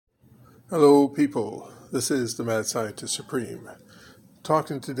Hello, people. This is the Mad Scientist Supreme,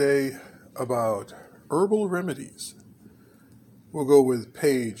 talking today about herbal remedies. We'll go with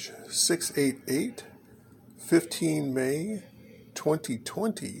page 688, 15 May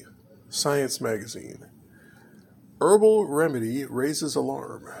 2020, Science Magazine. Herbal remedy raises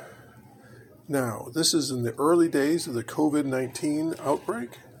alarm. Now, this is in the early days of the COVID-19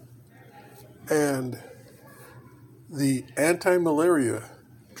 outbreak, and the anti-malaria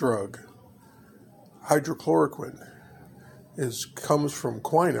drug hydrochloroquine comes from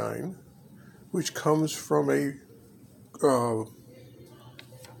quinine, which comes from a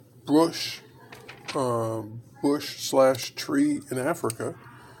bush/tree in Africa.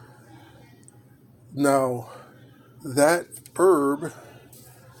 Now, that herb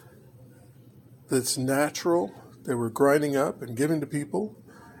that's natural, they were grinding up and giving to people,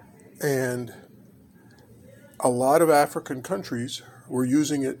 and a lot of African countries were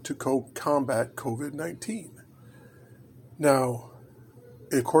using it to combat COVID-19. Now,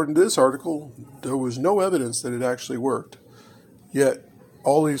 according to this article, there was no evidence that it actually worked, yet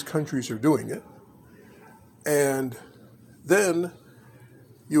all these countries are doing it. And then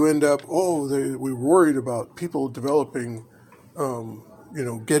you end up, we're worried about people developing,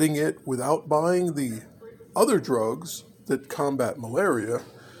 getting it without buying the other drugs that combat malaria,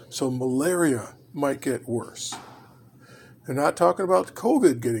 so malaria might get worse. They're not talking about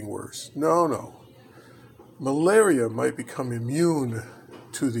COVID getting worse. No. Malaria might become immune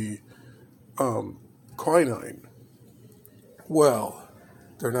to the quinine. Well,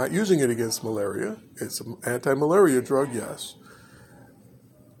 they're not using it against malaria. It's an anti-malaria drug, yes.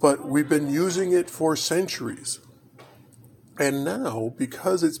 But we've been using it for centuries. And now,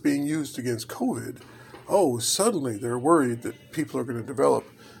 because it's being used against COVID, suddenly they're worried that people are going to develop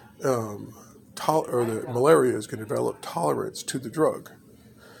or that malaria is going to develop tolerance to the drug.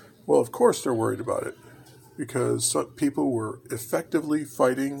 Well, of course they're worried about it, because some people were effectively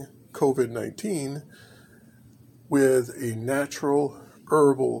fighting COVID-19 with a natural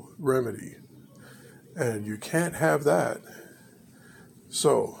herbal remedy. And you can't have that.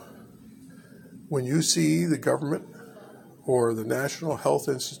 So, when you see the government or the national health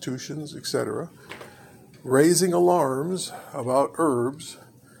institutions, etc., raising alarms about herbs,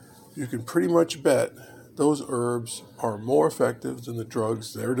 you can pretty much bet those herbs are more effective than the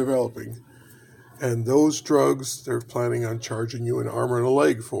drugs they're developing. And those drugs they're planning on charging you an arm and a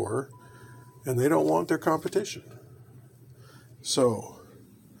leg for, and they don't want their competition. So,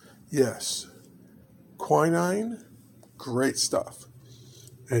 yes, quinine, great stuff.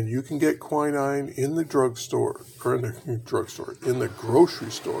 And you can get quinine in the drugstore, in the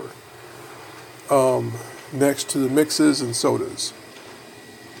grocery store, next to the mixes and sodas.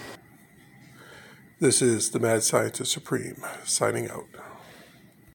 This is the Mad Scientist Supreme, signing out.